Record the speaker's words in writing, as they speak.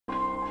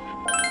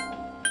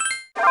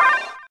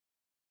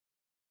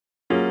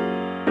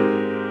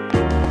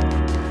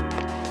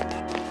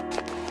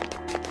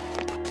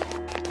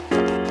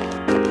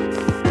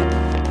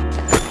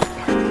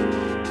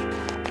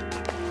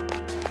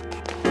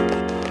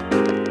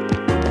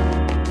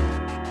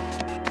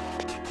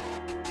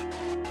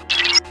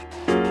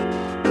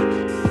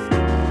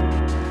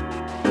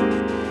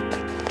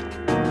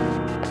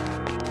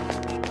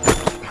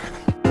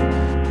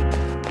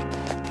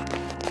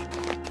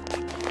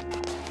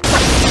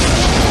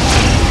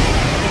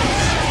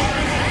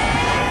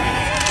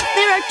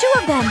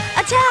them!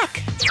 Attack!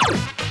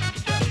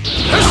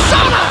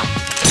 Persona!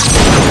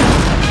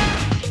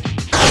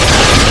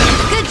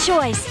 Good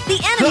choice! The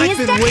enemy is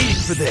dead! I've been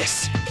waiting for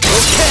this!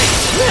 Okay,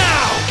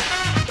 now!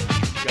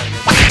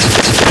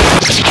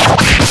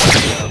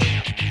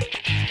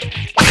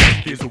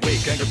 There's a way,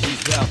 kind of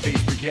breeze now,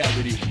 face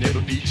reality.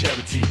 Never be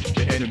charity.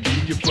 The enemy,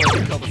 your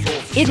brother covers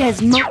all. It has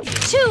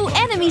 2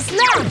 enemies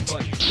left!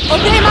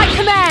 Obey my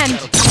command!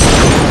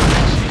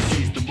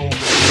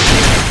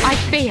 I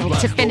failed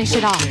to finish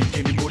it off.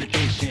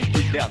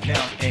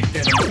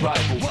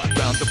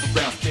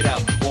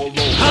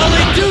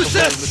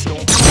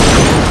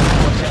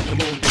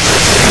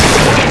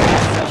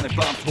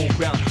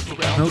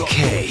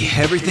 Okay,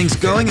 everything's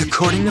going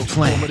according to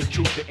plan.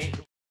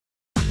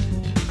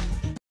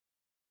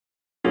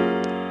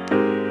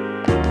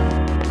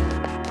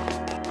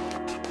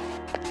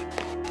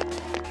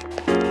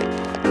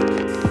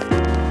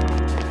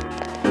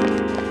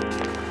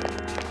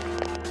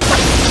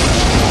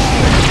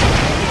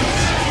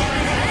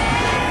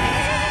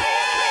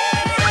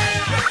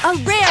 A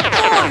rare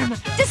form!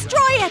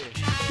 Destroy it!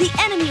 The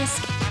enemy is...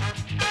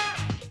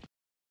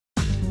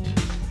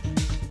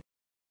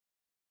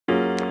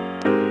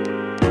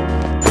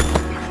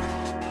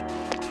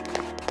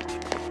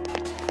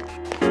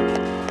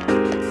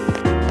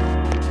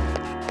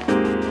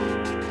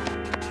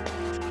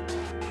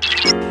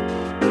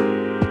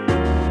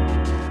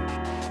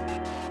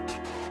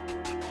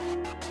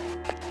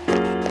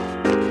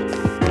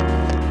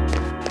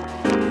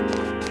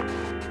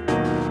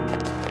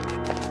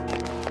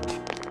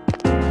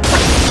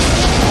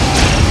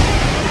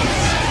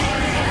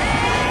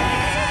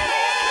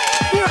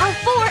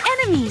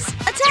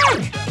 Attack!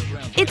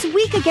 It's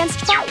weak against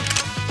fire.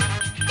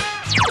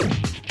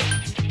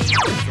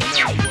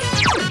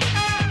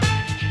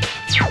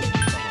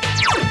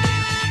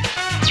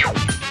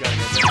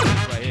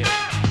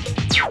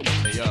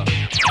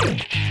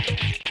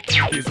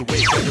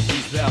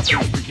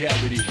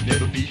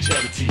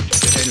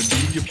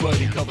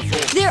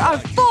 There are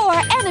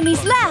 4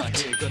 enemies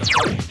left.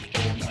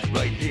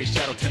 Right here,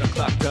 shadow 10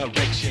 o'clock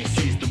direction.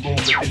 Seize the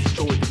moment and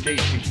destroy the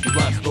nation. You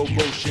run slow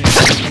motion,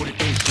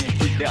 motivation.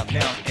 Freaked out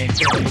now and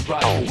turn the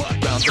rival. Round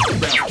up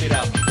and round, spit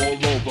out all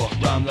over.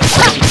 Rhyme like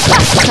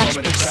such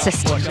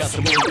persistence.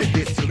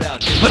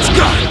 Let's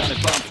go!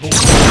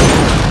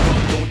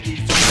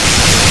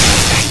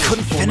 I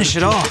couldn't finish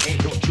it off.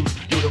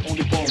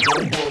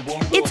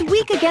 It's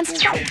weak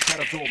against fire.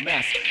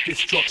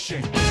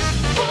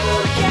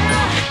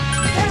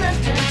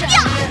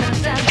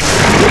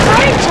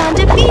 Yukari-chan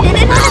defeated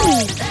an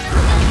enemy!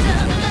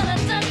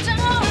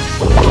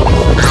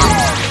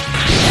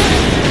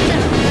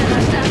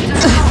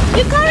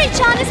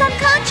 Yukari-chan is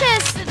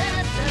unconscious!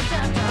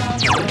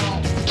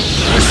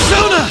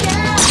 Persona!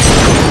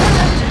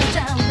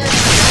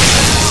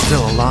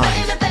 Still alive.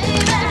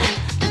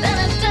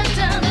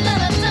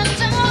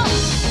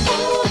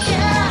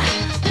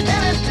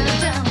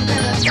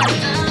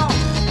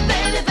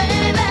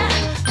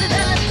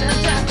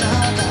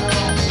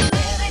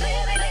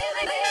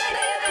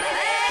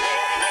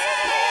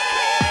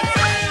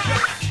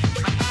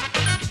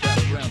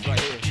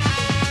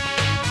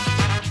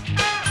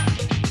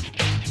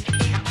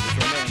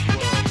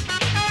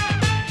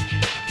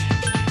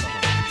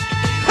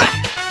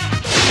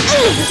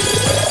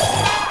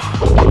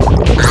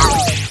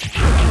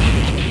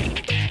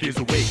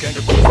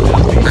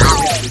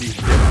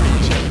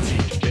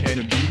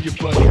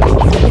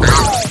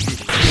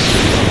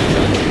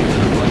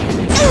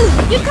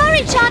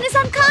 Yukari-chan is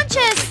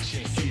unconscious!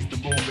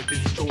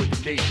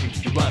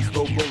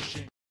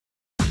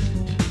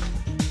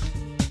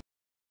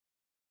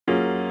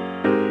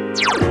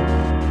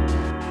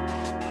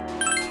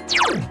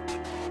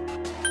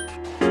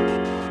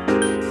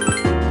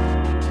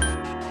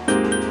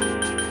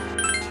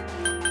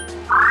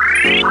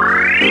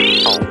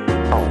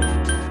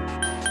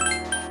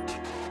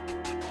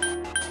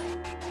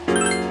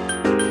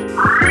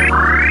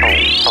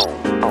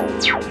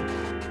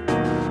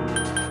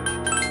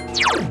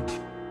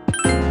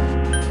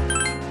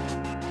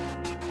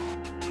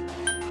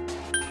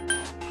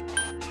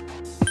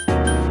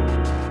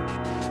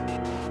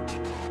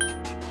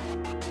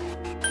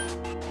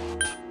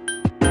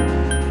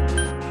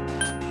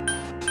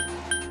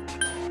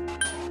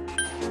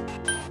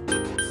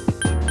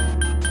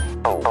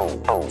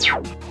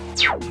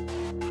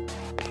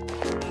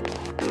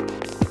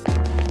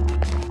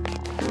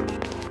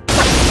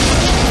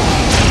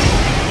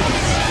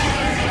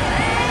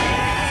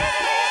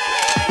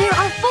 There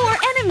are 4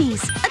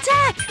 enemies!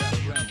 Attack!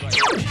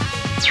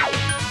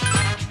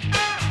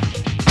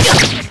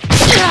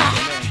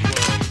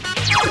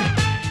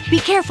 Be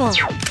careful!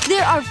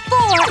 There are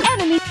 4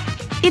 enemies!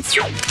 It's...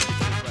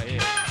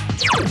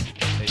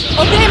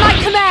 Obey my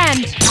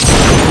command!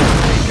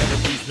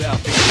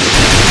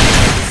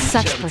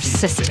 Such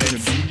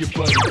persistence.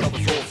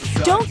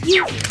 Don't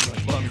you...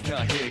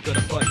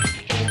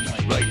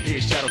 Right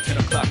here, shadow 10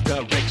 o'clock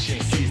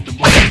direction. Seize the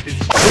moment.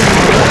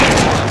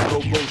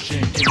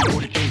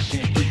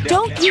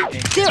 Don't you...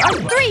 There are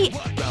 3...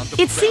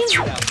 It seems...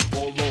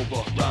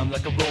 over. Rhyme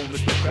like a roller,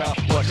 the crowd.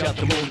 Watch out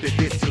the moon, they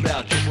distill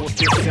out. This won't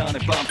sit down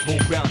and bombs whole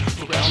ground.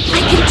 Surround I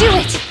can do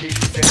it! This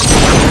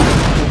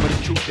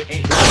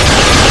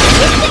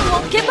thing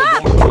won't give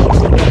up!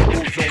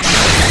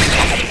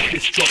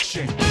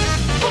 Destruction.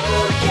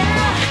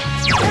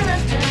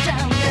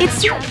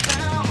 It's you!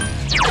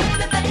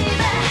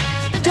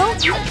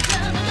 Don't you...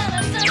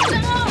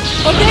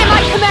 Obey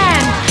my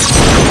command!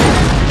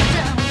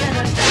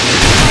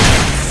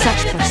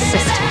 Such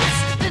persistence.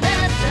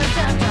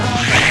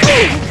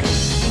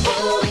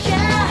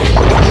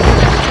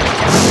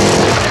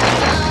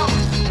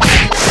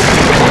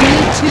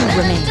 2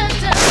 remain.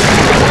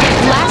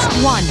 Last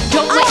one.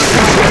 Don't let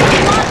me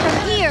want from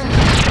here.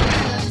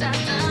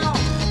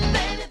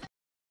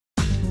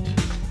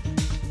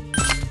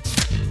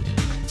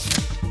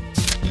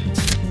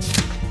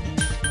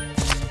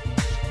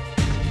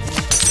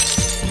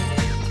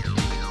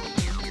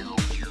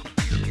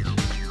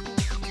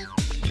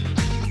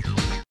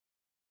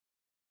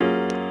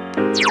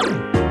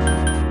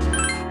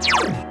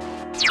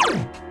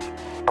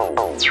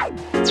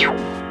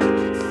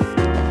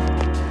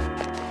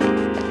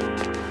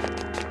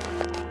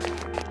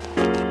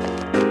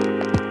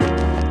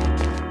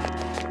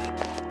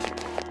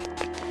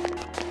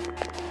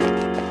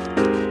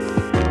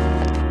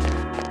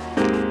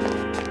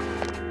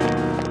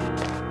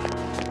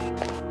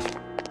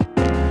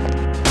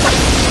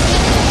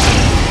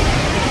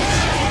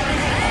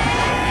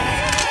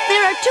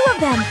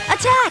 Them!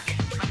 Attack!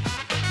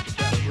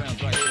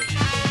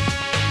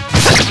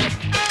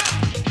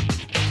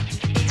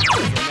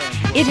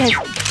 It has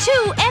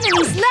 2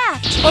 enemies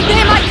left!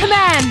 Obey my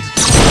command!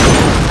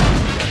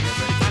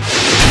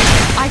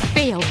 I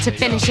failed to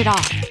finish it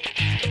off.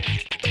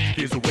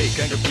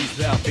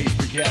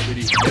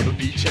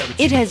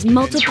 It has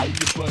multiple...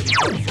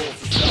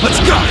 Let's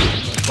go!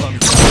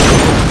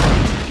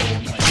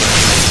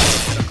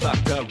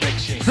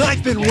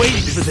 I've been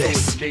waiting for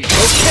this! Okay,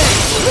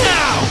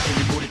 now!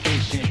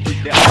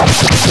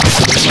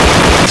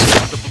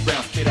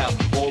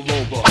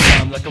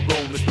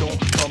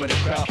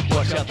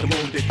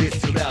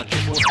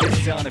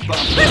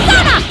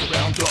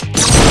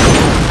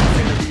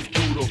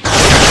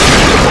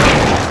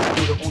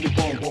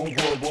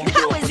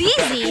 That was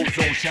easy!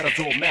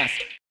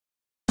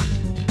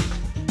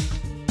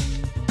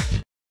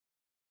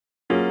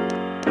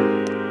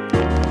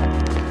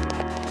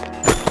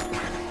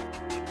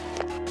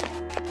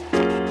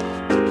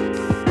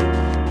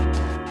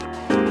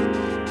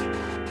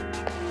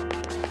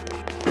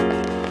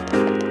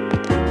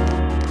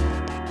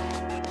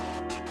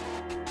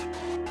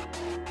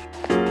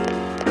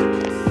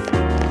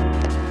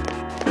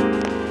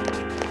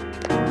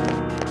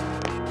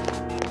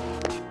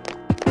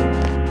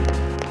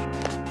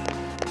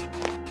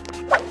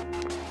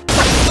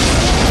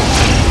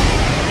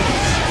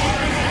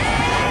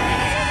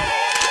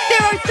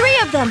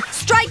 Them.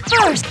 Strike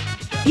first!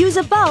 Use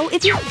a bow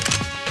if you...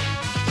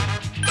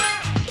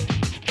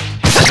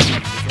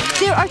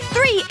 There are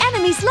 3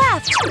 enemies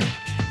left!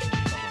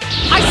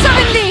 I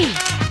summon thee!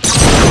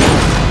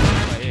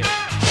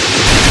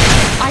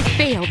 I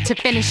failed to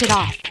finish it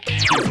off.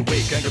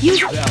 Use...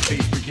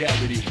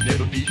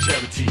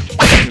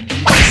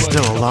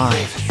 Still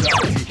alive.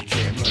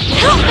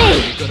 Help me!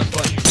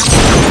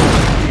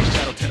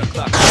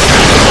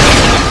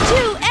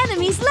 2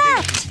 enemies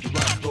left!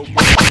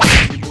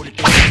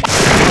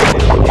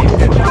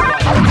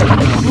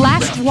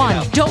 Last one.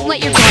 Don't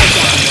let your guard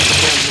down.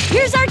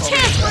 Here's our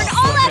chance for an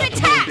all-out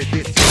attack! Let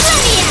me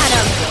at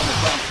him!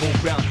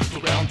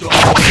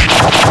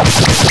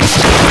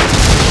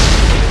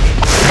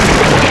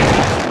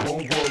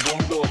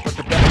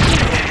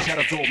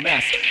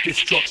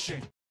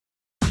 Destruction.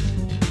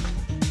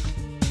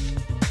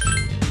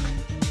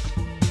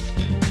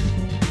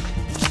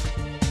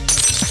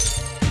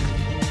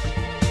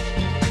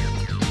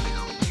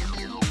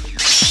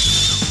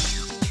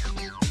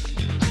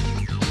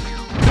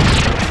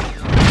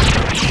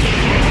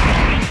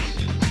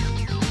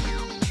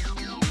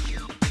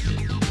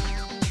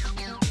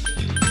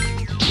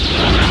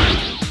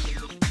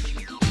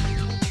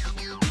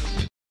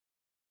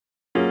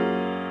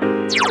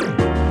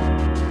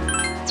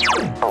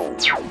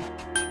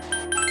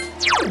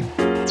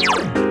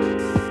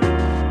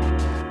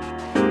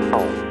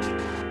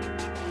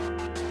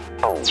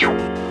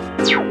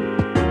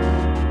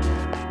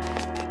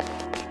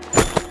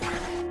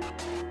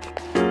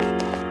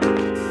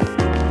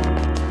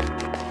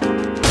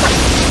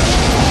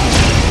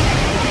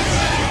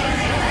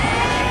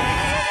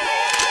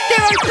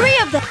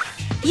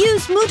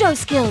 Use Mudo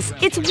skills.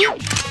 It's weak.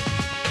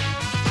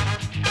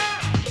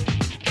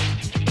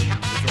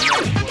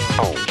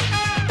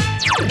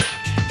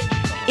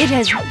 It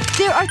has...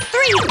 There are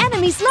 3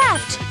 enemies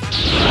left!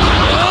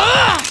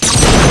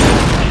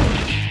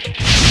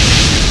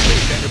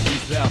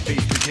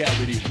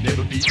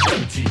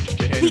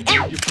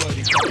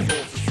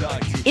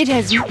 It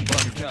has...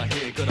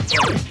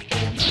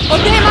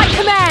 Obey my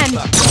command!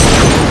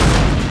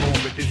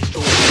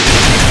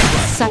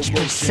 Such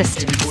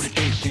persistence.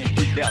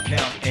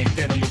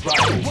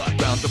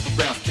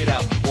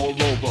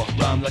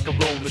 Rhyme like a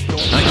rolling stone.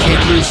 I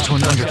can't lose to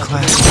an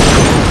underclass.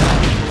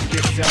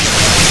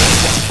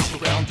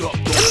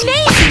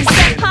 Amazing,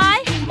 Senpai!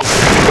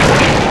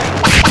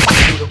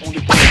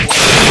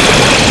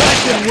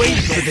 I've been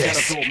waiting for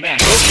this.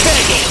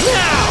 Okay,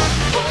 now!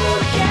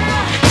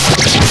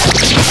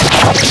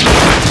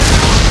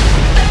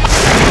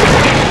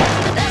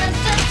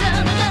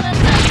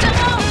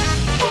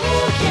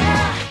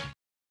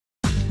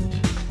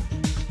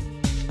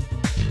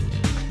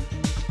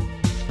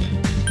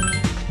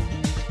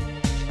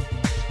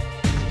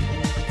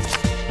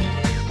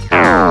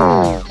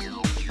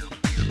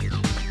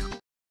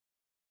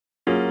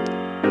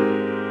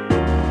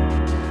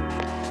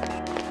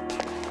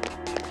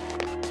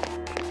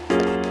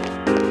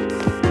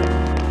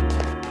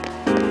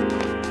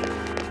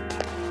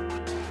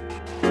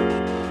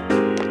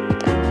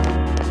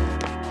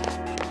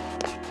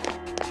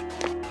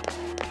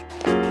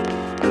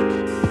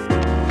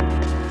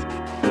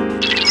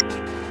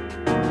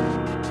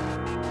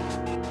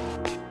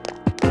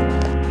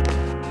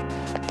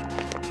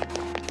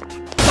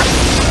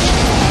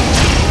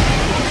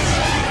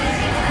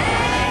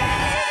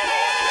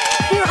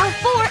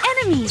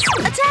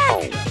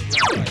 Attack!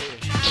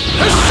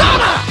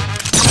 Persona!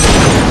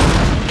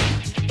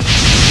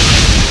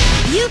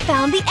 You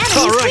found the enemy's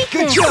All right,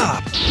 weakness. good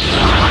job.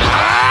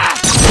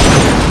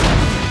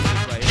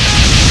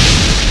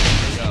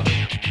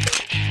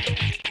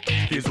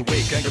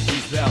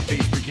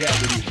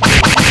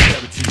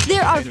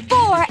 There are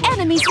 4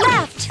 enemies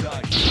left.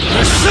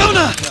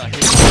 Persona!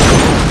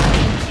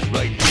 I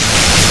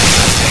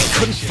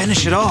couldn't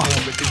finish it off.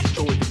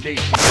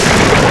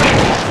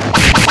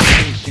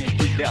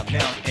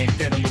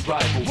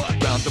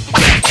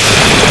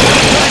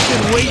 I've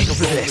been waiting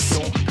for this.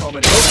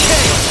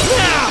 Okay,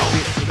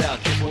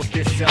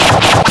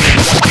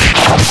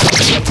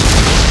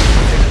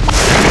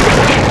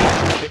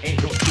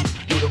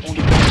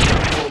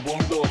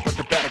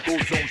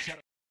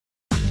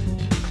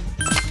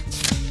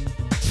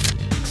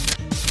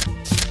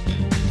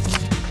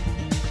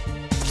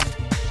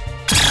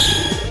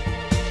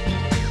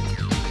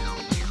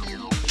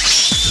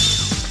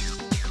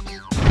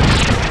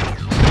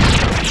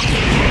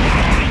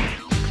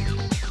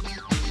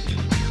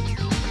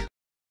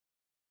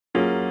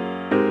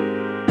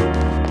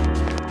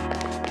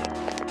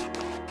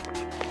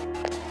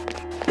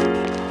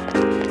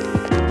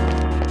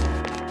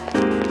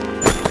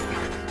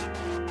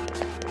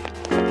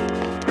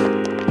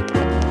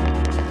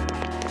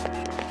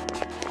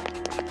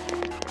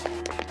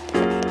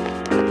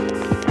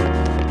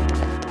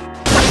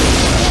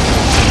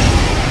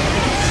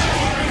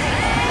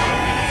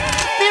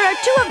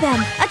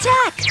 Them.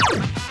 Attack!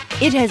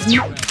 It has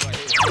no...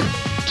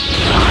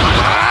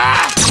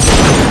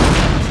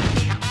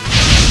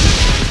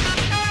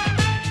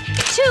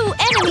 2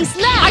 enemies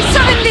left! I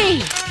summon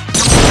thee!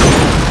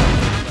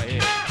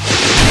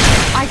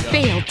 I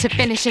failed to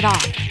finish it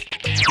off.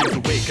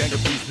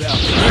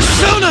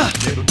 Persona!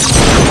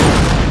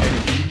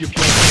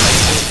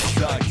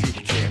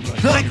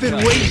 I've been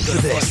waiting for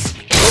this.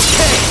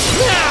 Okay,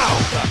 now!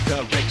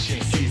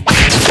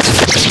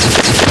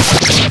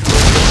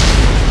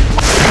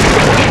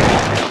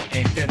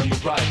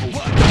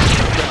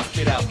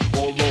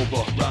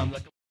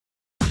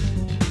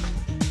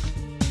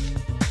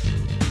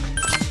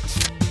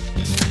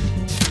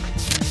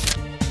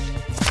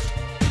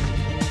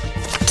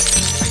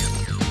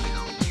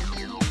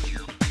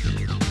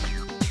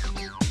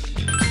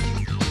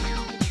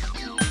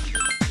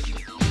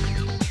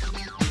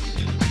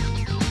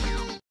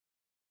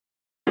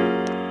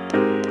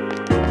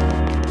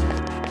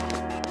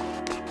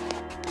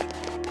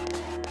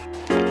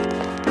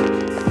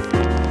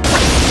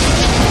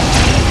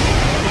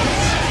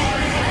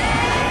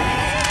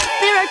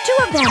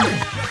 Them.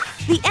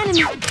 The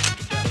enemy...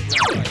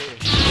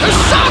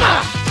 Persona!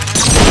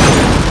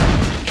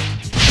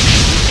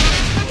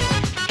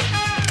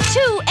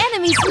 2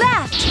 enemies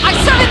left! I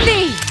summon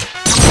thee!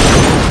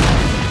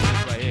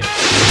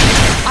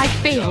 I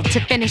failed to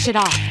finish it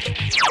off.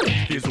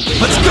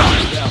 Let's go!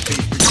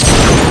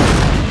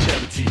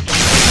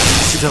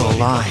 Still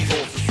alive.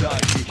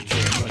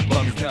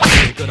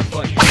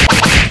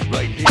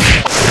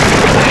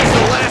 That's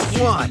the last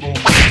one!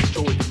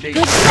 Good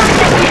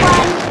luck,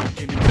 everyone!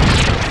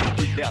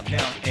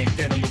 Now and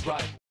then on the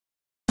right.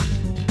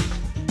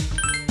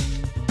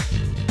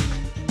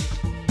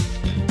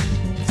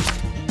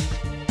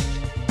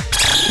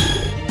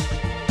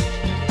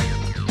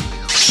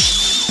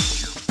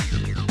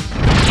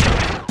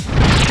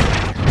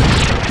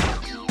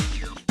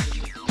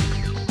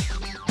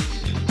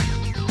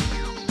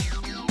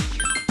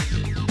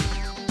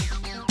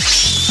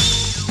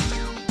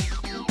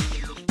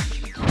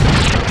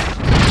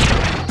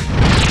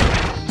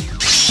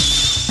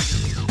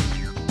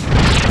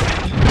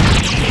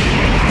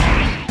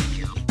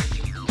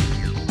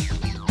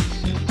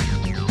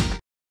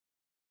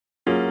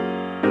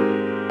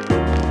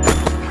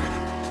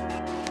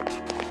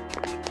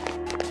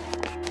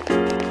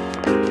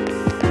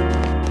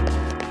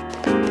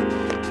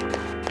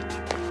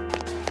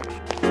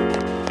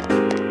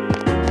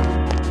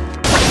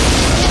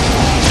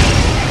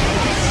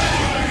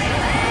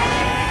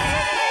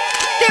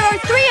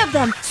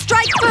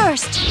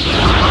 first!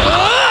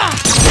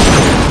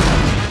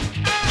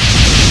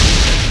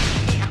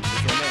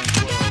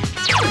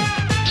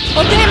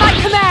 Obey my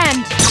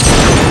command!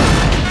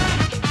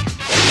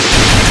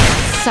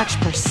 Such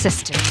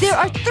persistence. There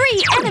are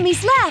 3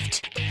 enemies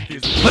left!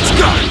 Let's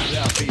go!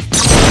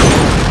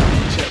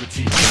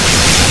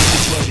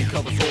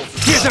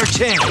 Here's our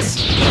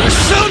chance!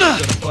 Persona!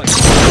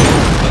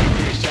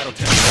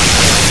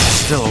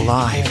 Still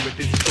alive.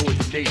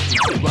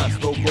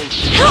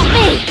 Help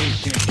me!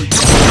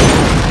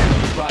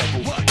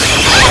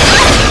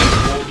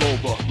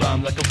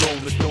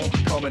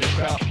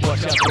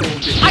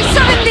 I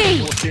summon thee!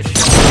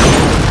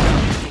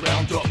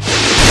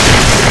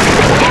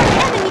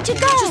 One enemy to go!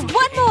 Just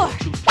one more!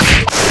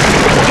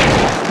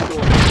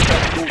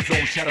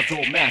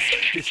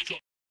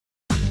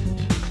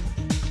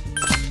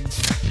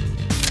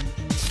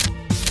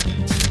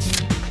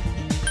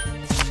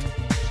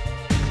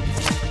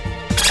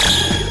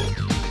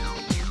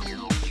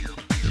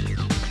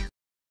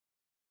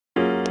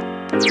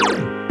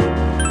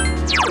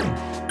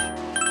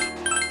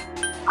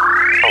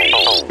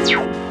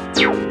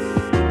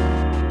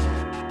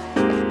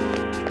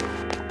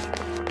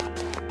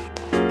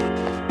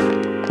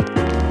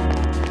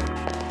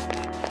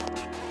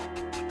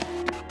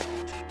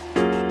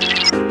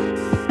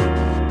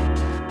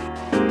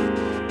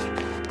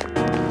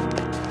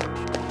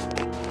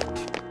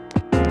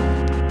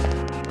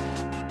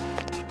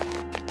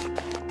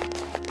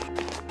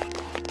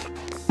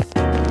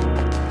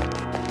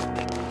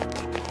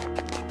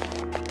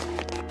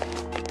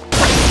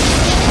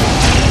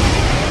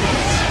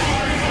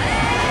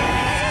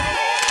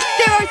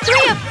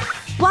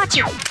 Watch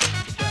it!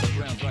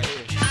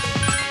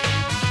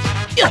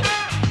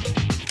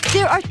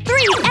 There are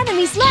 3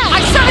 enemies left!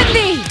 I summon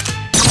thee!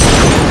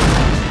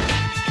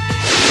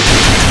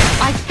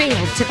 I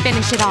failed to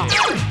finish it off.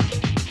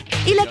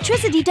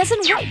 Electricity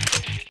doesn't work.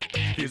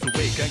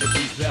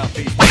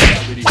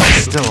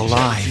 Still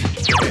alive.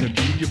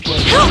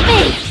 Help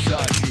me!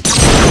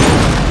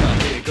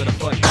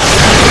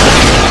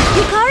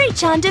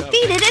 Yukari-chan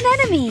defeated an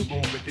enemy!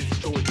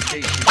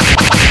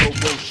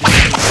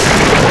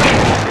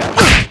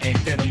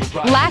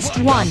 Last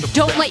one.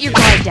 Don't let your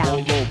guard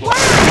down. Wow!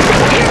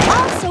 You're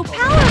all so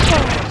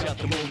powerful!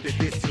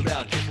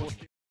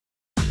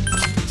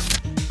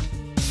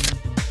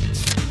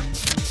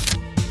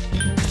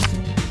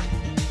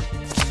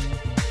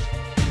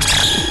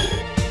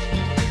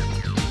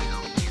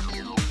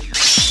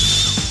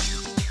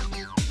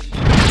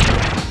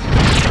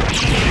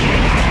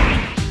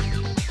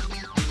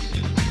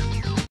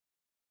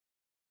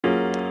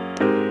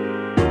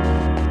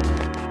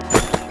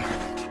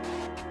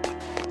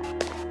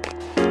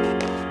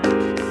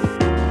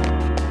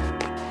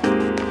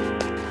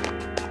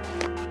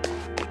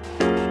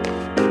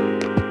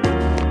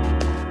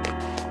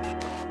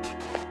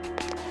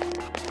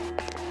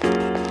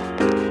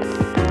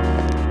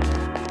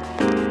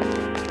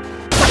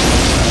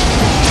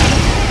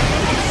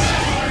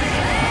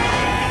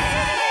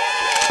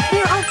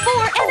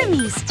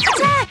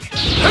 Attack!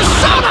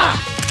 Persona!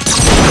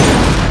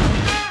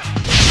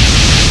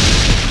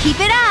 Keep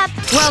it up!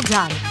 Well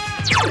done.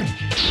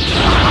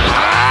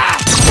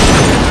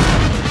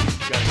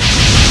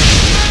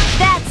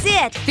 That's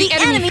it! The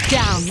enemy's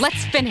down.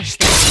 Let's finish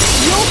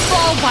this. You'll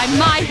fall by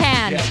my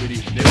hand.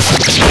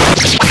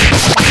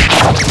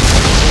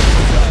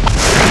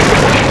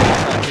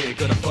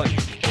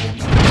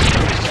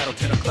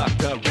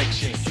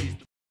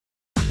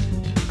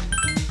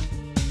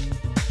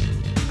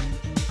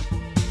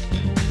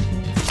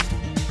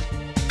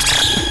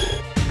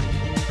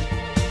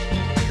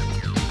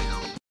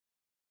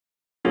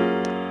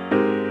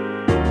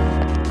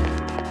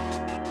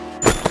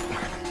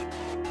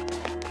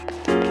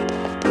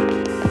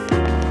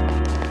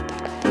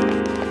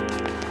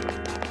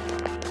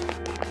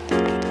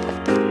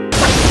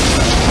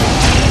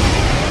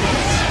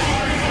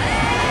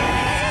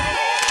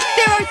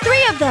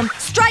 Them.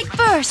 Strike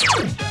first!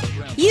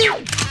 You...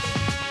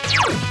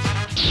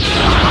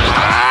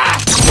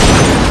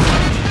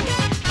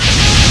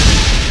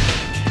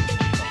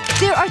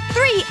 There are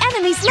 3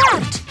 enemies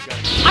left!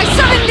 I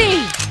summon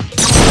thee!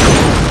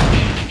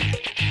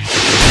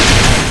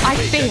 I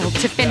failed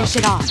to finish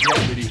it off.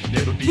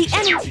 The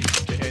enemy...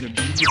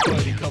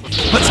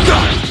 Let's go!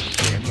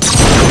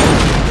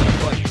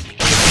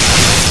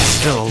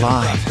 Still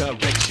alive.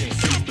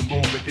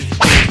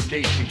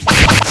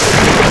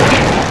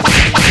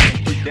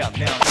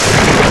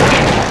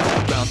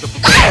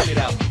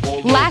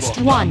 Last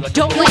one.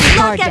 Don't let your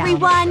guard down.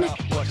 Everyone.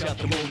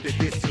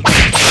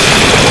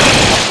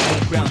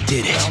 We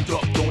did it.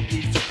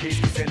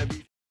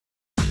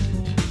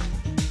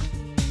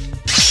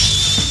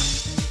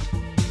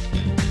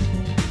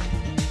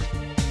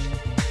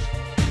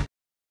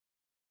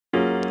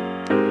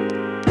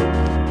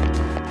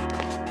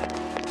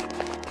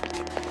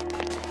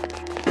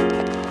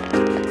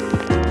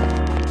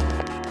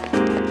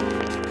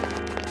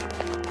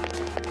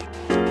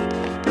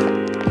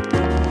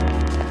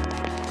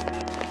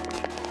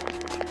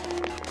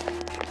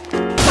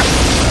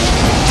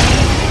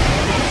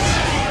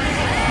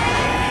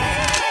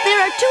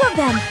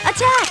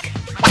 Attack!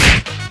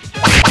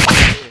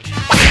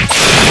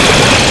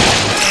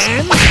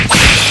 And...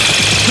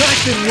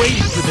 I've been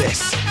waiting for this.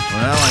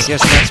 Well, I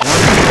guess that's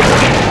one.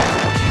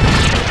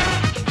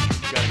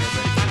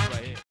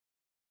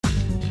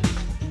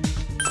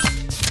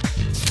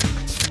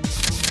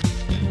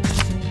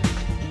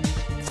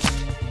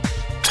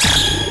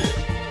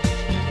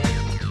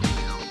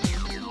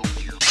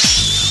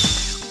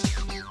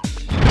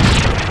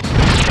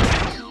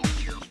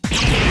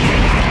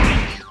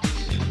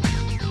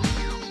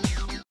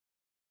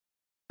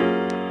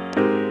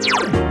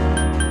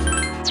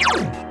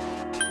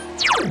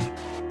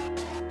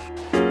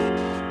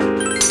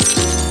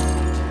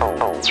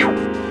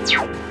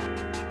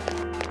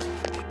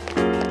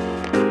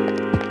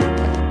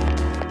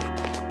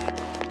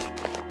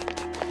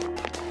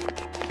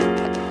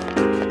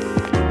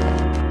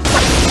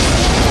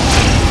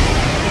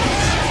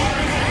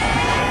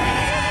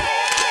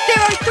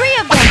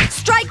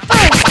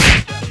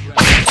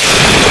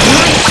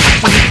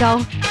 Go.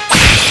 You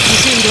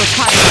seem to have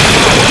caught it.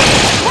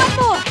 One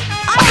more!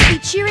 I'll be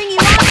cheering you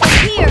on from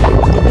here!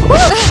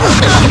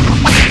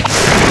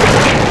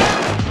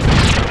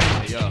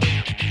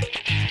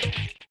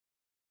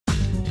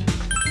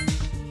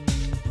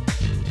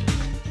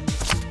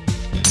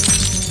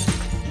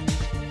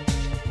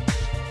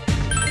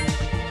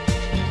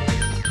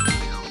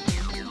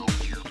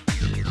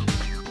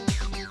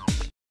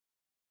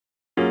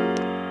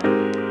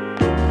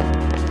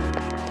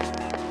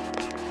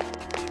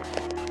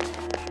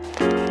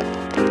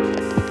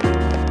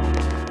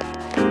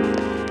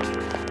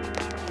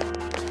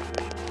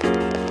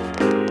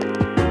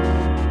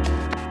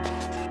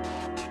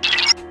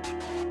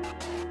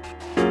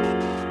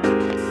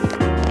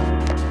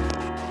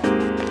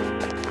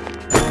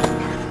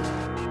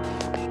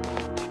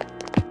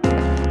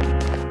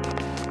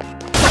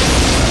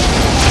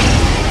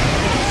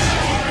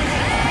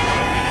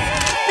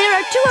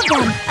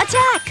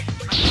 Attack!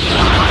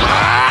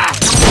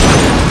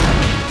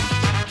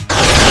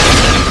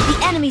 The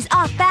enemy's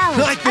off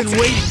balance. I've been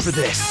waiting for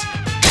this.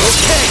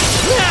 Okay,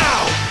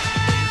 now!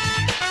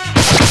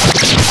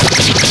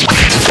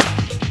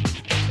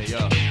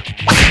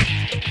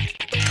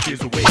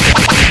 Here's a way.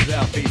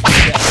 That's the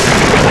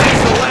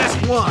last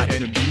one.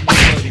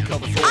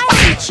 I'll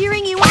be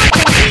cheering you on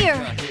from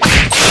here.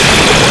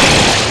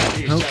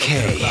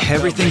 Okay,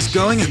 everything's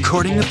going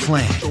according to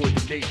plan.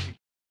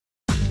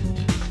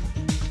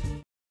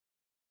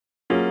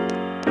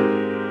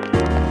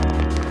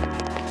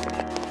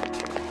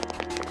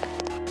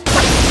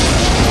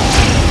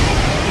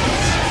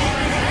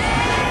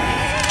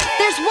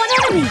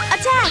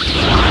 Attack!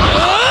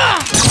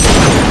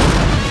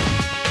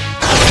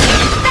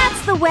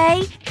 That's the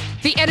way!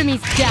 The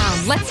enemy's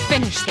down. Let's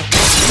finish this.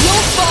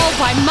 You'll fall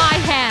by my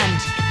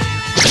hand.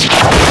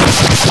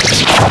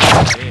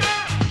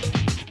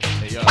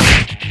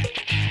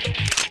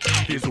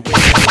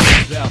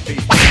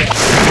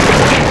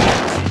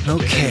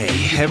 Okay,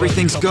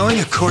 everything's going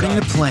according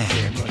to plan.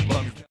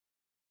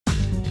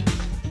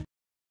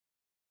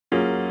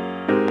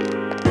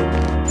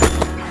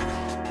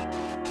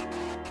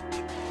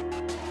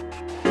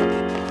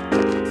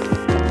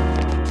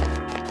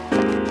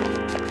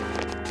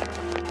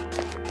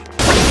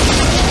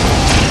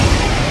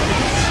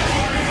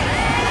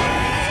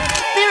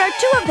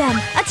 Them.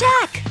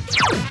 Attack!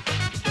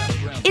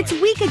 It's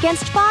weak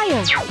against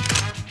fire.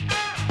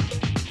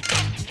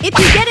 If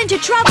you get into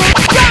trouble,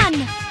 run!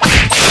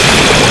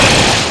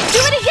 Do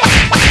it again!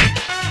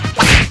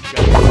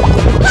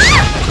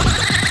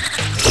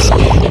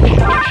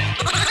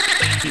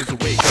 Here's a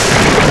way.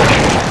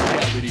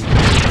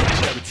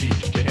 Charity,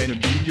 the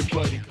enemy, your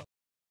buddy.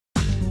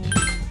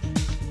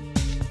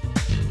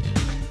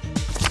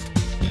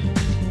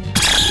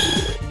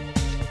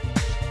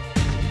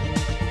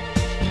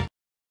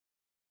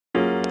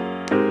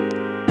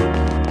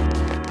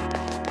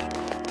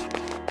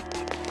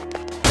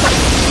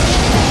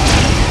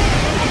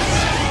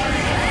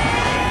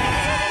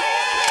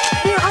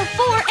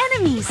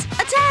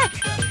 Attack!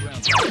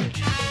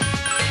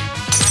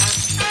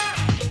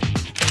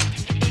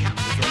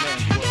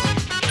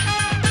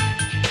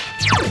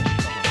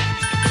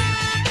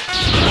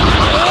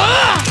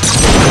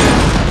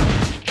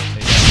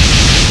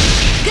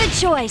 Good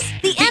choice.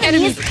 The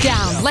enemy's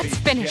down. Let's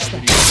finish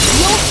this.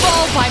 You'll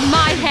fall by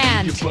my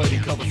hand.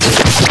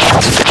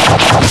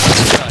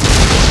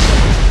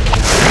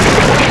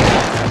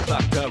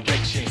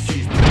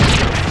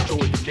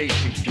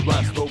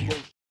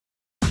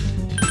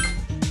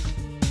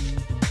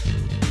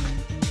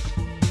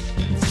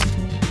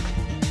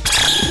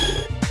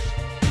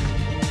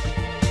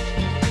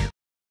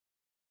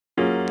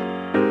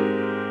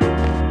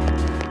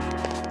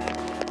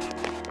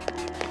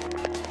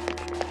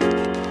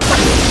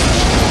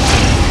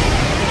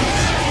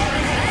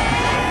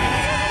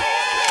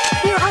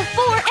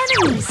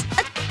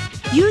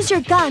 Use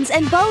your guns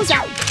and bows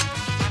out.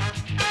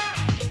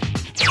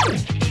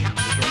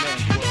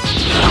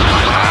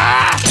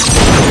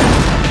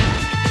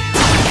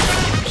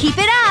 Keep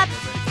it up.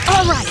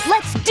 All right,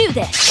 let's do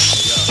this.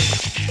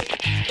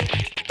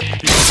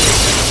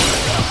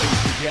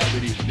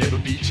 reality, never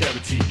be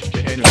charity. The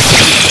enemy.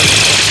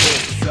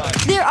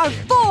 There are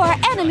 4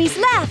 enemies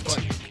left.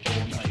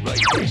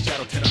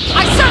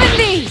 I summon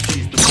thee!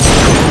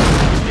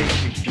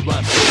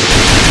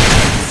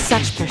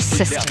 Such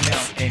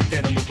persistence.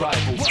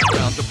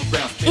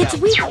 It's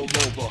weak.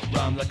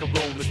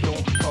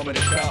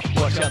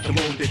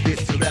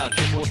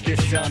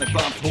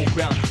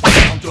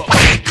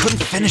 I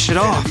couldn't finish it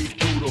off.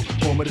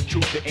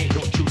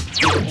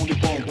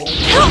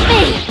 Help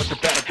me!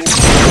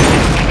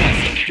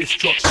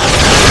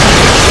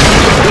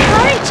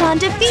 Hikari-chan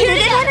defeated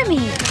an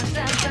enemy.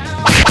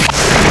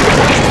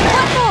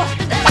 One more.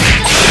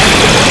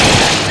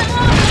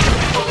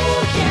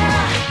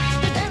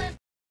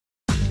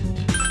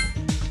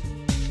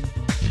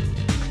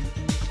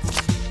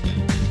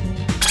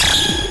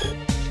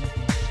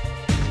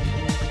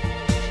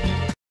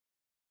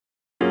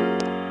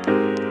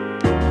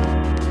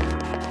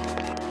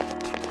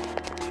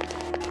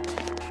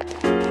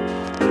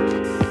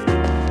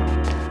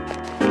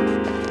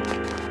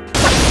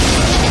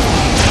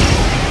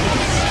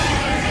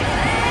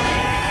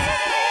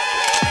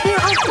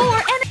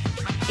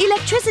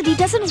 Electricity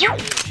doesn't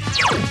work.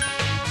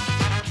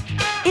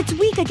 It's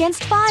weak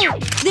against fire.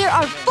 There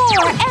are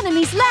 4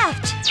 enemies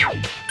left.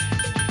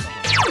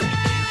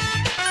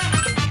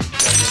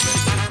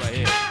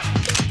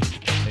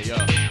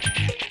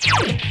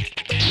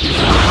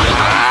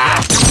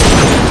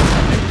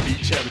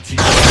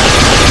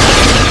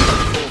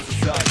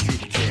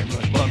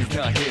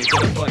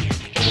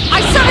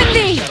 I summon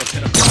thee!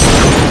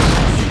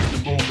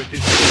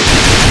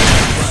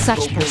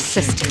 Such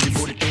persistence.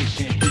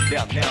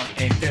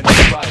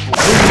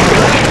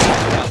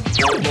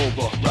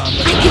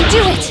 I can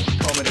do it!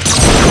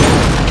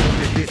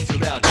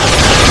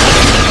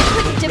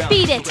 Couldn't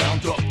defeat it!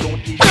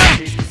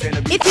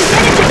 If you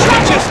get into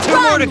trouble, Just 2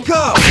 more to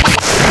go!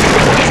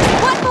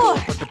 One more!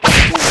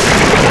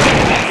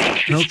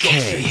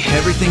 Okay,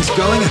 everything's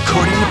going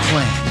according to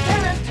plan.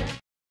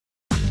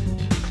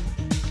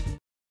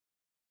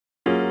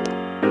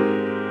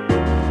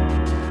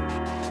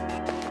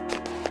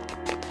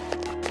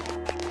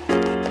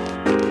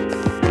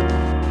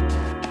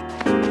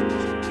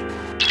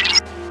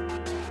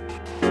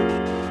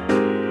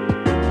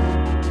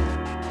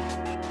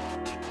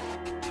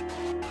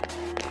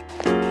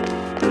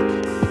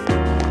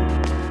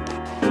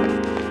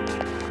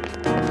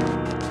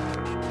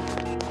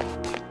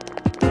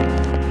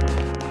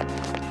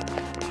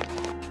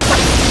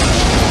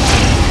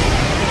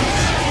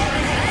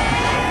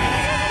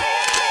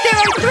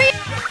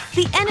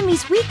 The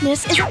enemy's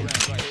weakness is...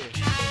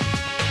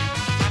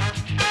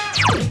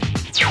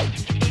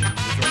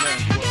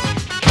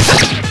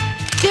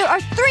 There are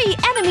 3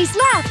 enemies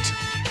left!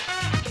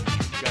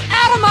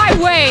 Out of my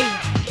way!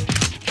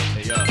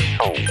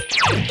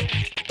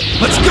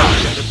 Let's go!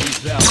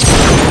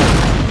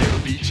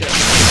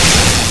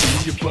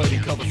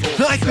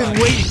 I've been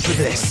waiting for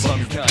this!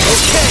 Okay,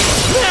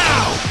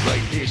 now!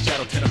 Right here,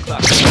 shadow 10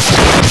 o'clock.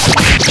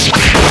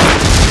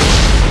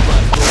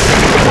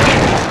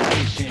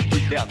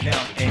 Out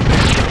now and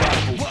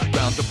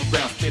round up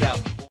around, spit out.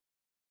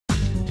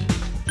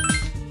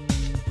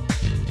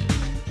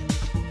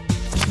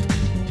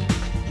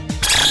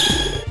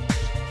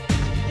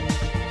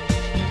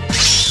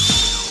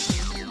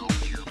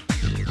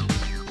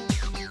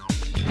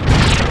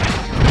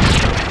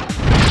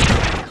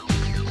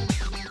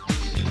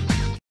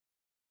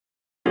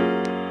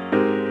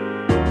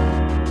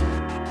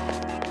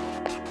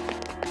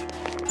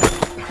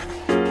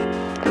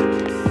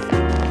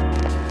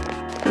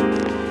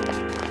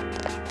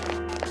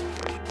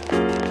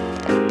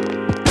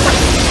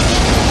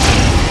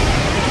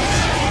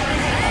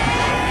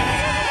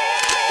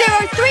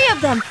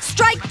 Them.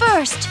 Strike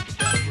first!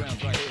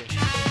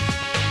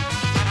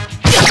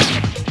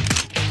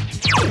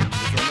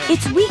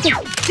 It's weak.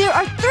 There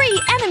are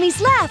 3 enemies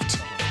left!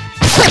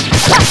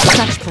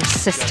 Such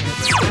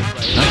persistence.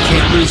 I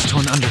can't lose to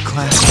an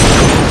underclass.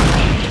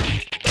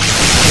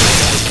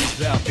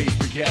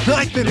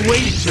 I've been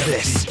waiting for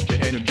this!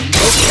 Okay,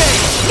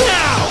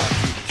 now!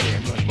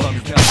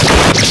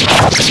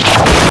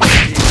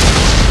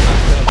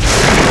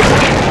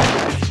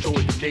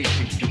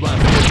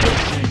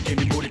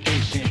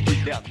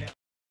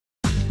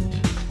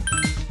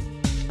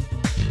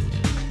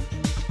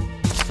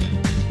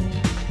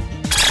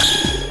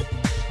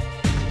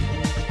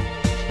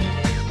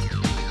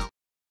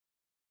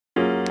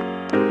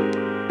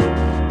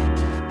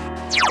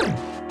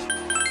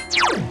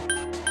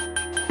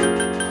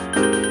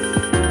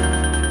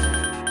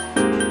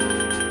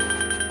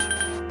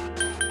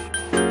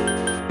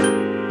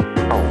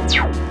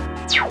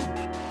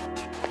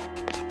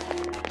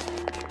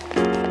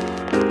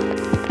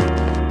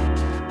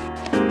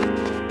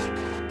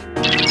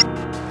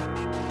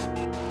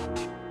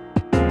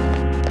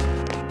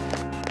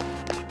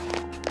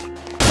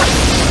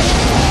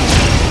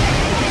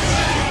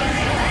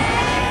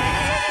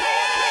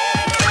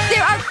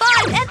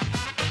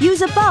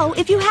 Use a bow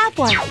if you have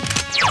one.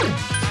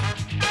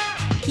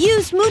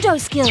 Use Mudo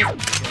skill.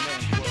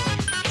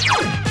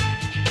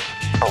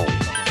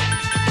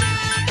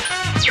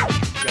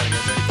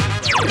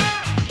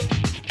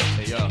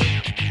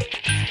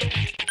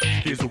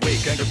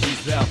 anger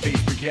breathes out, face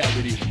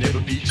reality,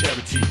 never be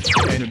charity.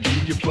 The enemy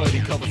you're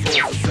fighting covers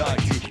all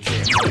society.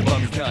 Damn,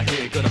 my is not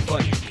here, gonna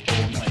fight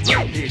all night.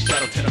 Right here,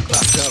 shadow 10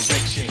 o'clock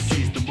direction.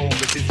 Seize the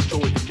moment,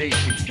 destroy the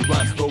nation. You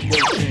rhyme slow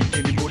motion,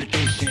 give me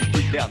motivation.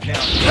 Breathe out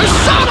now.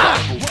 Persona!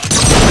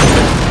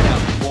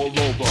 All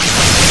over.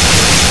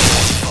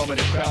 Come in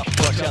the crowd,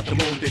 watch out the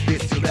moon, that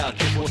this too loud.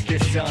 Give forth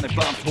this sound and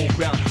bombs whole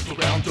ground. So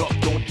round up,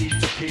 don't eat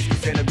the case,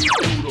 cause enemy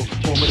brutal.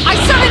 I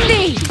summon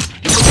thee!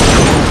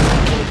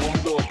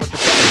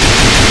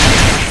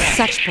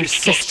 Such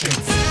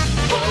persistence.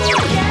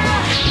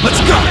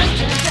 Let's go!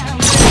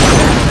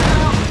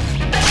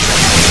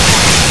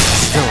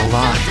 Still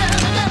alive.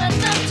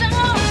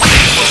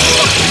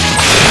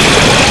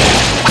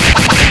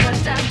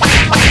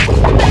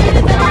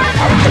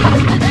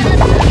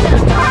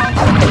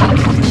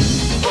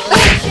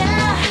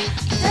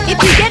 If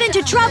you get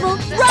into trouble,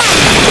 run!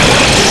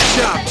 Good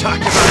job,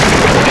 talking about.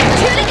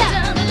 Here to go!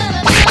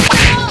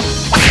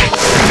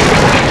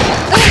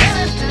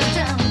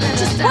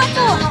 Just one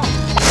more!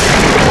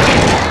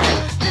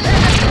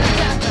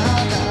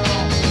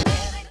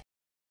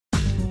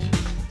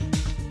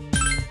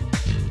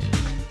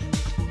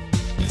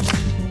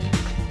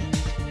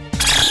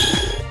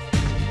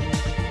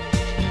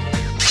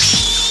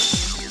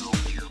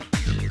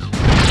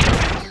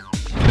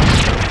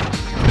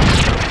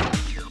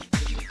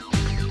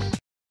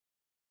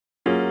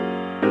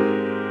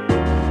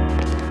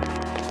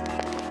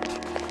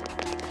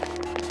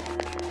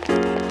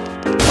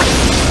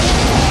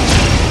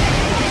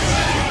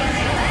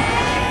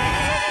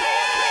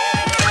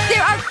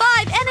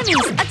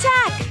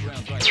 Attack!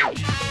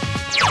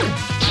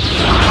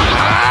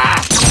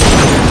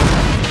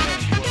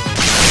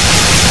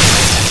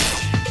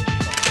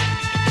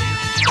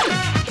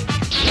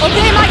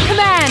 Obey my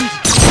command!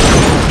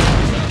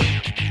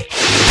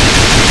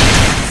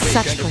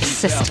 Such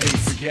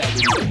persistence.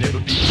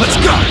 Let's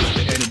go!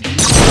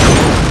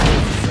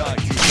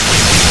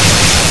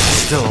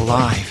 Still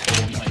alive.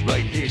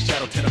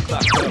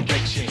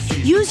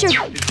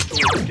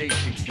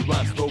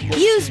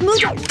 Use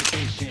Mudo.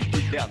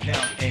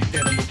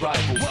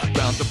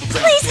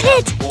 Please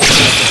hit!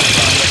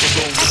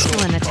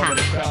 Excellent attack.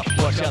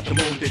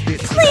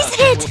 Please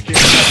hit!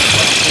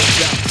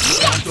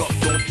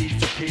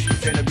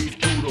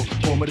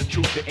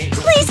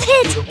 Please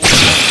hit!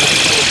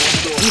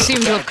 You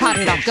seem to have caught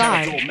it off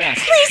guard.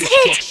 Please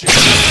hit!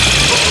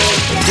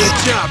 Good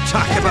job,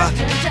 Takaba.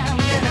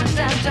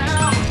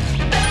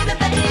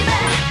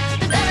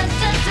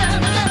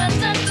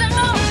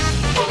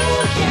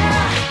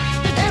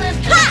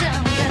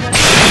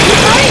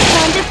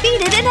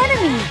 Defeated an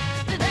enemy!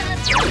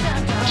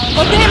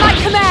 Obey my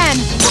command!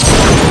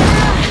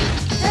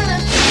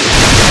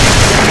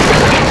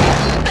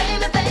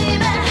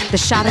 The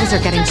shadows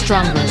are getting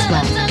stronger as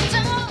well.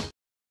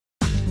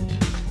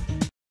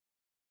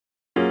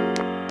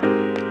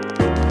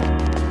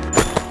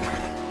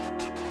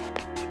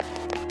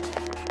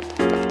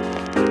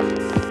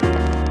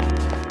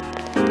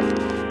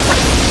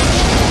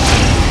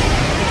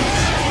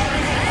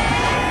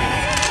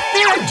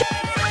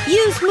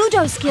 Use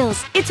Mudo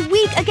skills. It's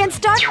weak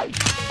against dark.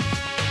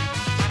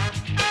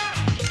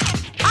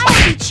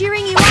 I'll be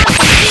cheering you on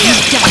from here.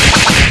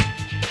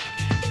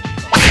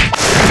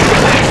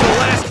 That's the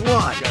last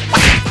one.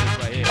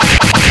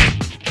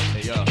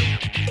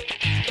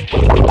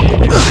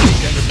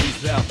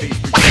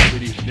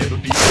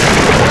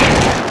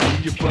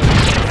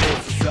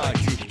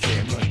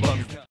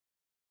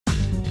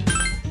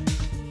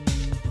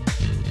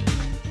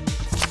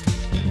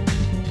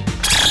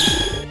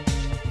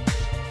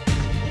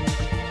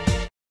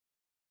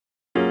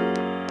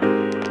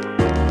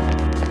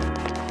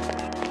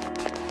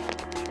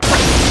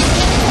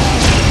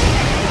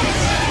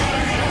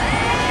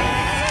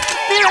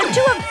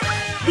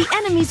 The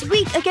enemy's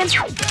weak against...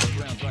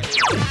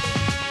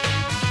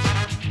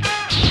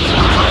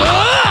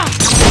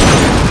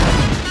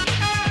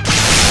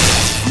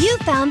 You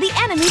found the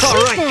enemy's weakness.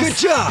 All right, good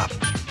job.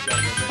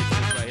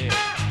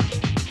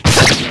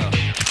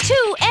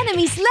 2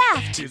 enemies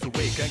left.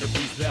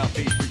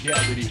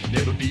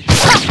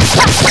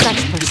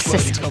 Such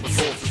persistence.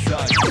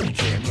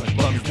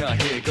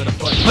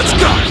 Let's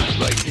go.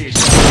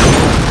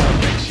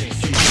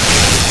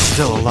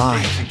 Still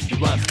alive.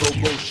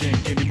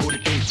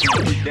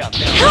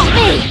 Help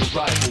me!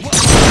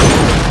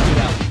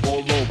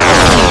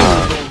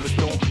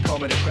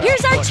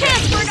 Here's our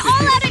chance for an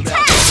all-out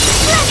attack!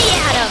 Let me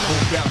at him!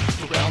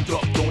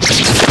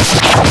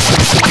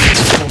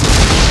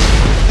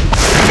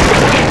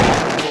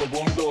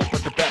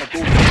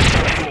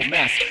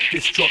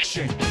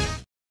 Destruction.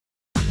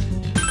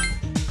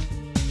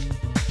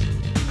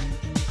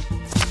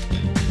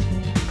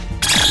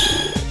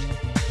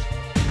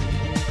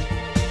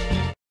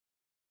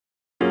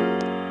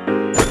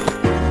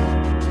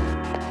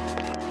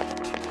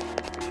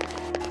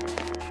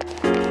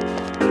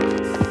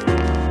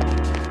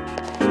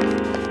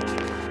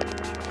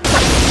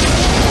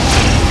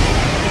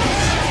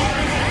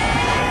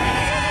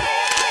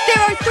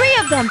 There are 3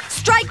 of them!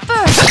 Strike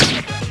first!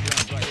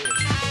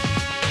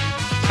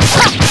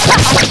 Ha!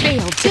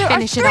 failed to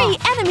finish it There are off.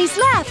 3 enemies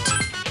left.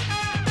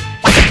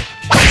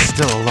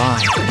 Still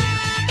alive.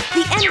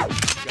 The enemy.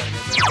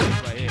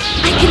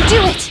 I can do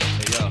it.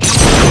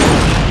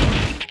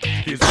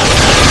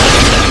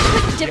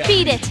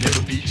 Defeat it.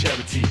 Never be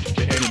charity.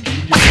 The enemy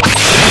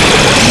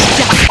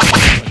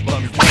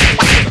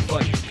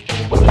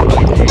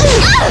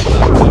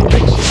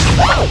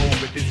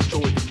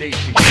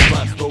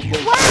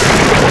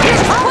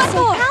You're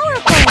also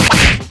powerful.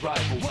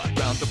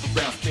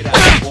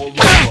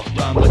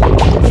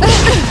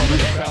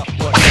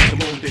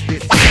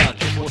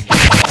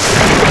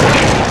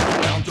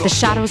 The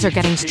shadows are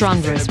getting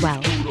stronger as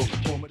well.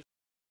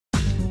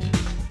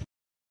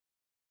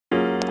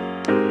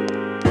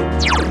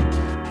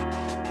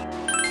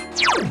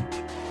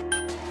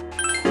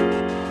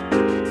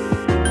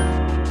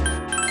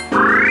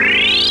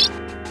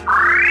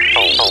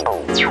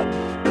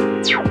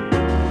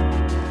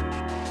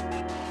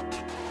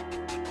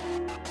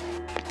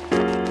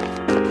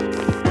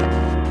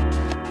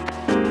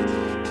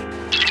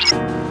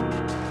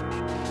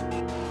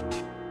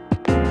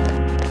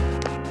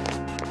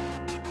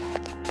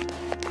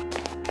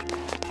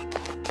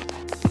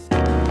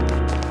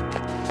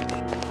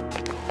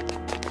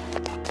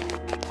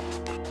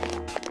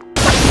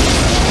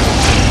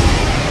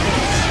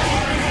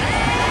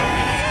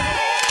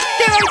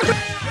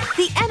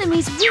 The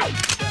enemy's weak.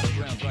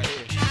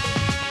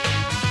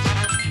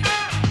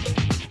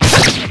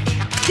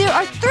 There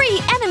are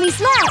 3 enemies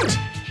left.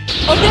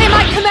 Obey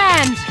my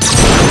command!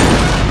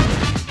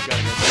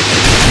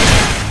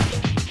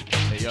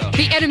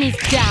 The enemy's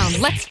down.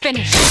 Let's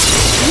finish it.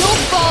 You'll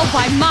fall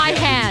by my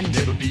hand.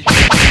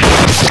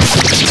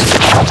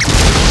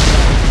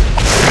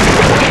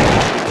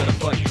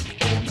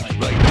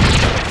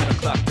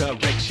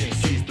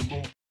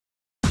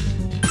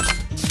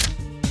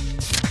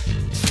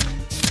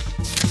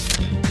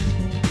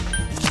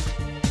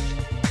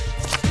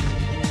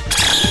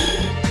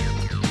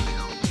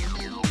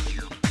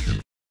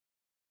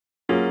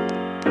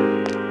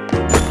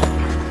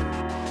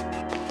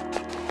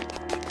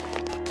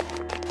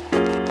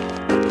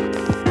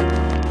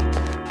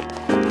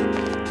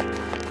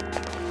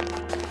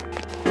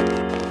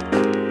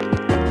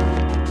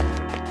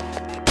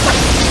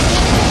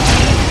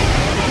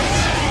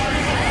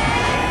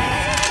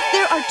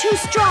 There are 2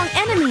 strong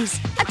enemies.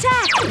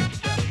 Attack!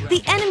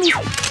 The enemy.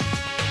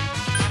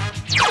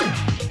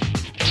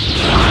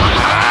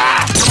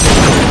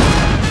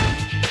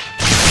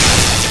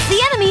 The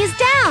enemy is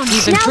down.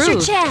 You've Now's your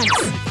improved. chance.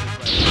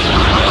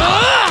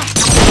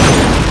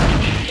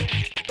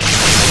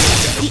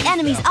 The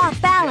enemy's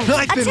off balance.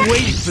 I've been Attack!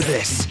 waiting for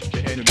this.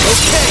 Okay,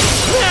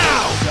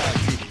 now!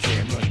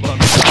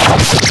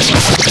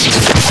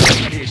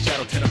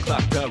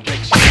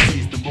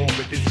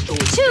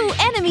 2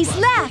 enemies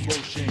left.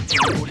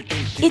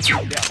 It's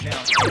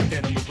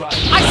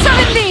I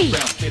summon thee!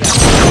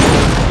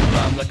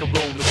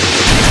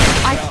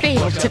 I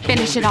failed to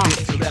finish it off.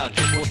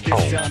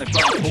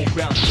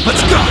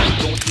 Let's go!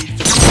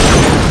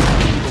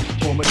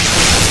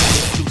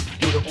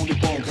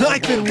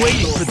 I've been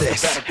waiting for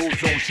this.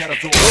 Okay,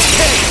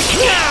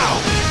 now!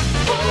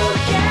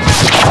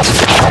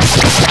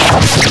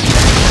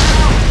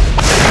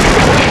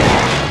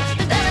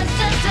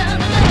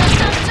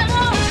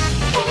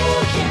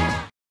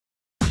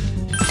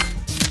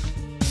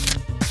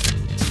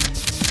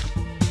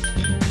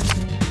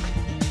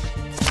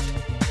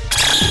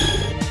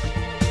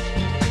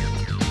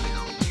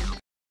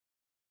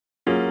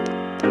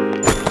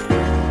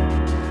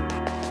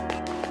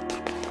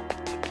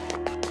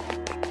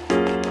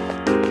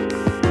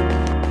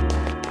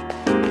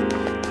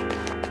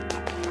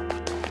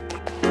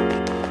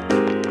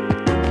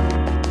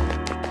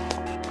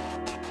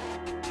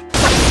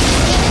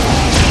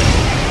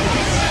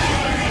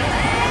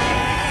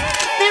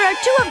 There are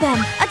 2 of them.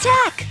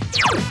 Attack!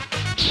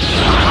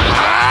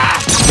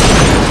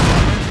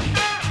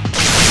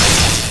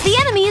 The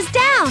enemy is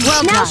down.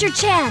 Well Now's done. your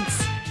chance.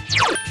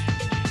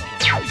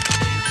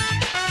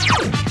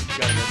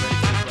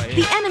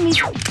 The enemy's.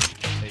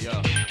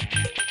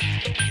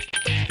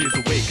 Here's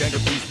a way, gang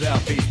of beats out,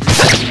 face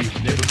reality.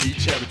 Never be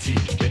charity.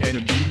 The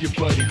enemy, your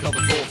buddy,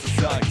 covers all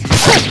society.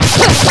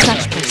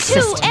 Such 2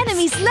 persistence.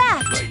 enemies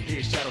left. Right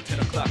here, shadow 10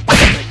 o'clock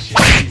direction. I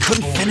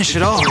couldn't finish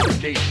it all.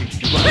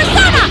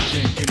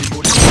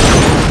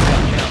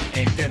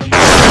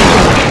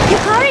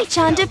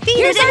 Yukari-chan defeated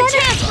Here's an our enemy.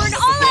 chance for an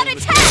all-out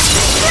attack.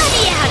 Let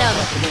me at him.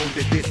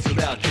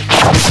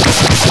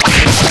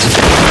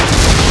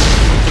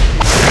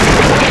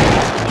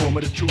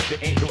 Moment of truth, there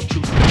ain't no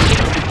truth.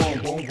 Only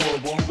one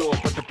world, one Lord,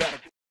 but the battle.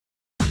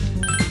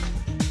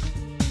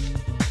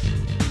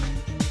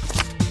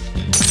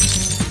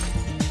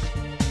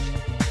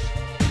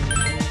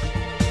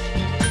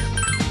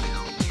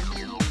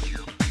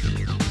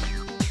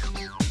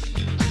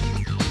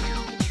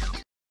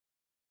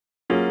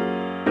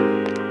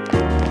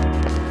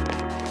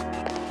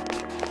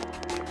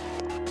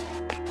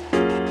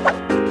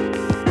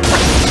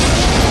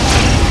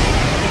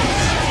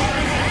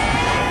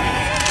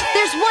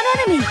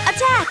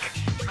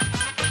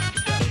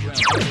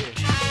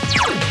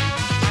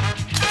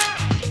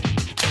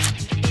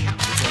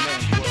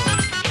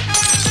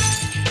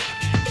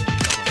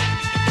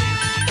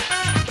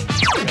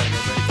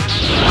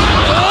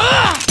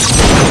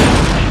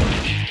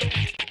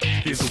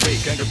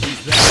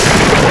 enemies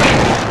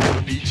left.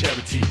 Never be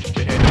charity.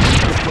 The enemy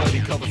is bloody,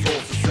 covers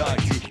all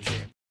society.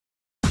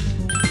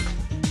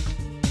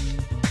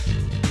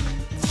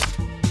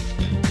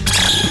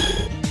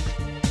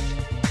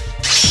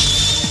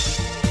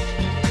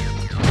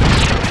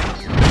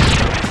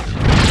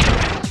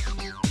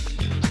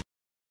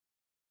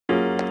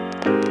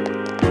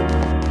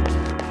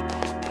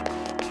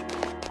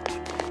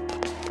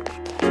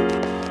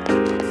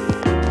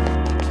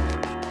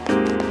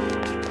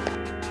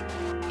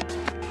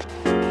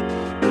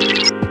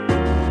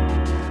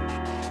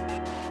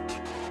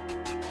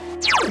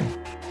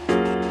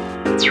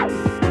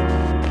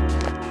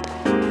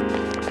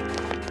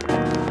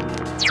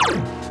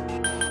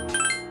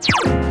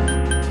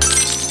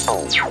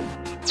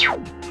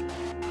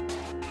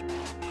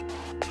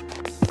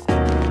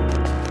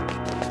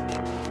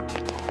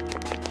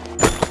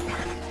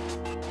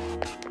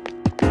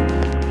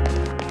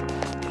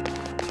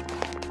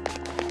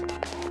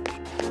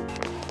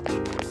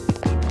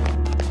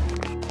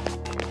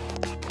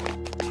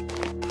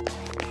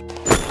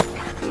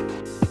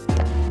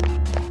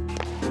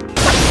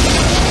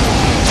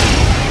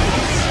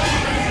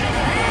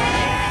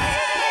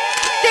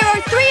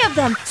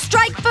 Them.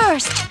 Strike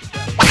first!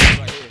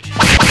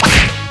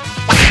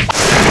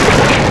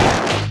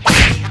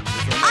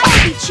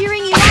 I'll be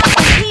cheering you on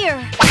from here!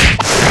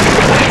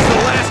 That's the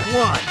last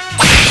one!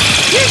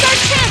 Here's our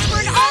chance for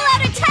an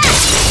all-out attack!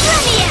 Throw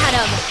me at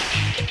him!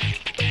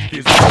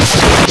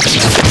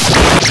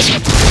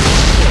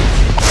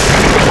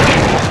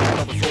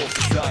 Covers all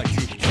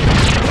society.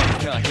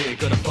 Not here,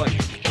 gonna fight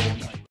all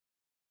night.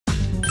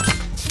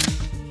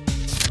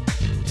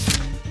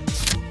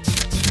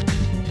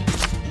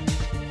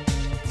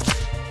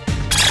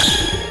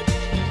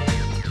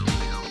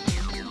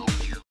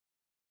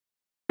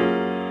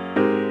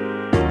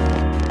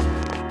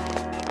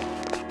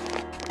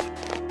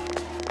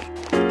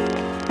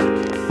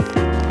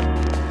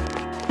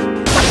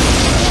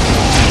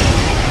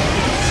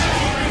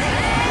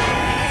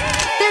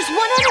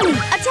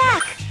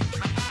 Attack!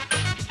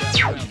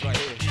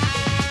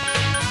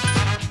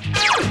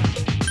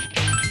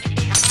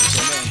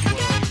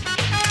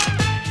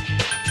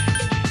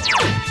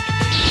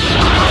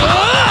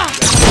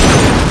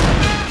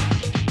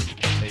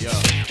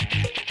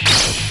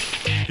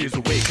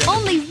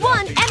 Only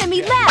one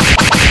enemy left!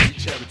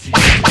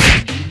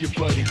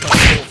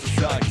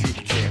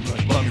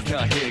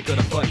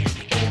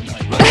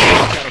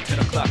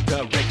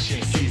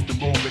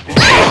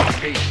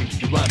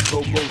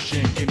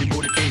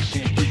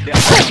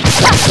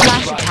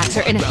 Flash attacks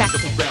are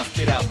ineffective.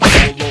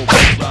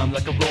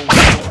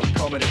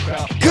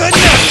 Good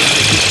enough!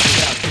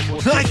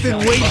 I've been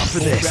waiting for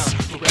this.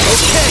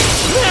 Okay,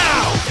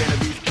 now!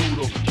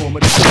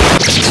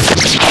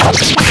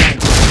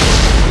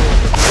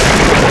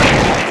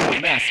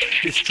 Mass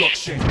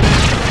destruction. Oh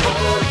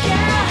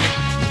yeah!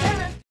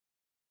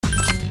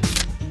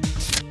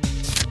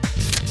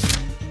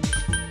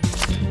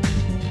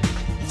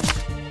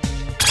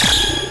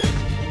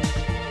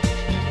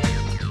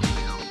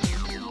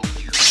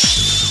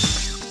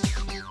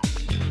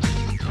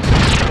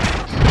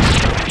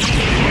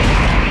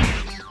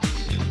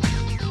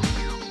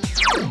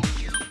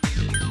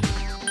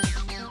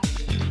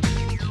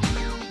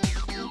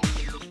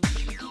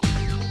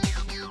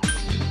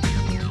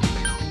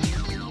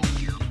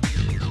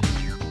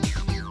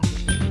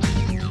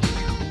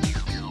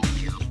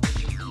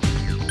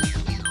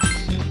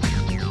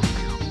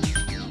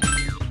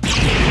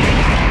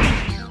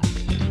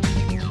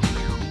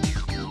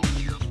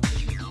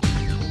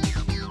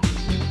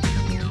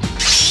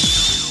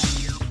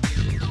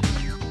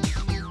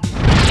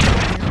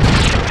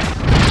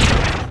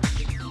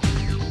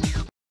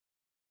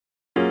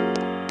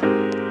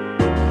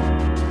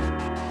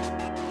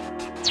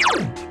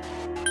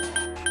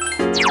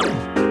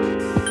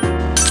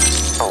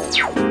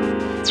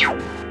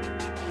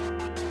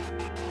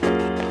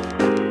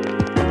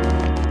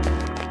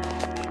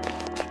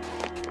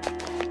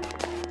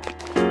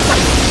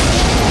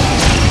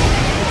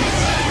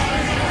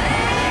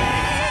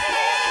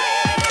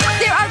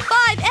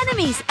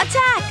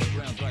 Attack!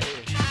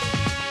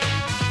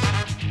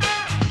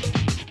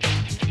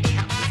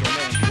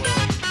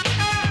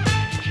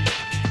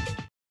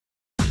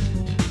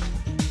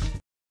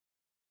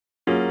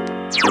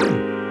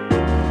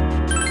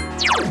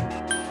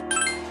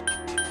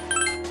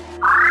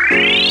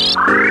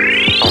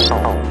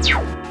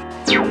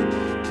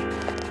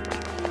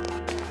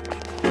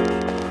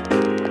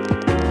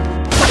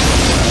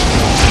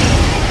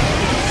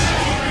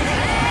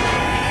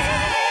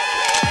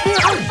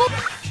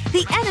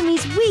 The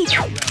enemy's weak.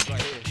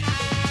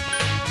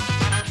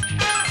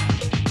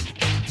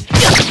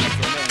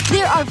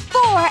 There are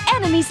 4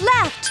 enemies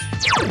left.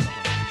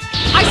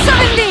 I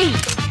summon thee!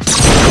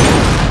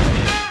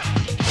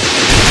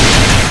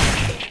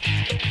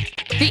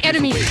 The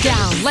enemy's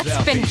down. Let's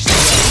finish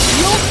this.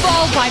 You'll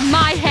fall by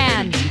my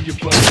hand.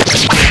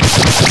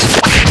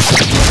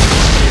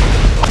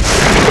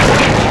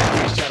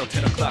 Shadow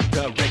 10 o'clock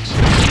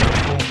direction.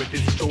 Home with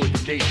this destroy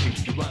the nation.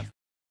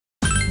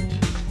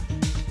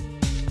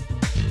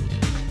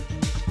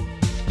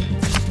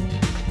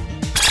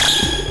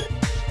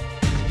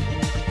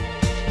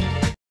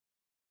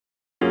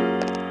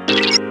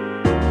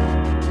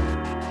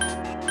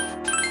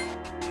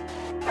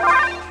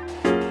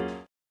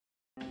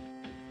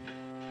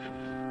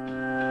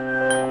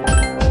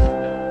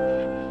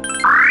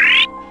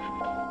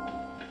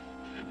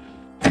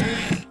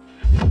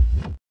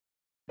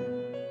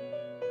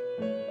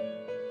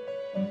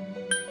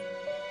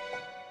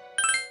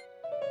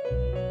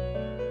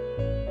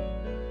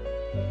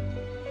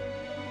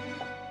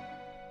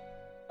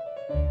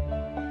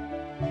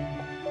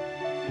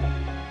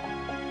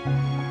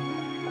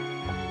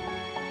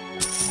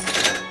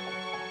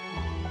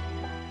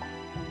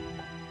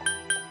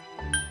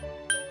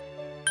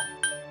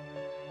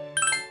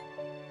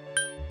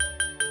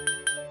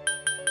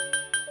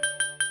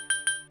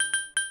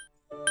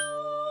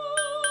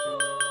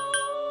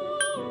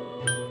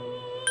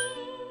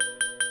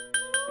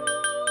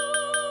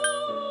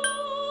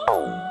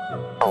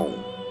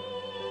 Oh.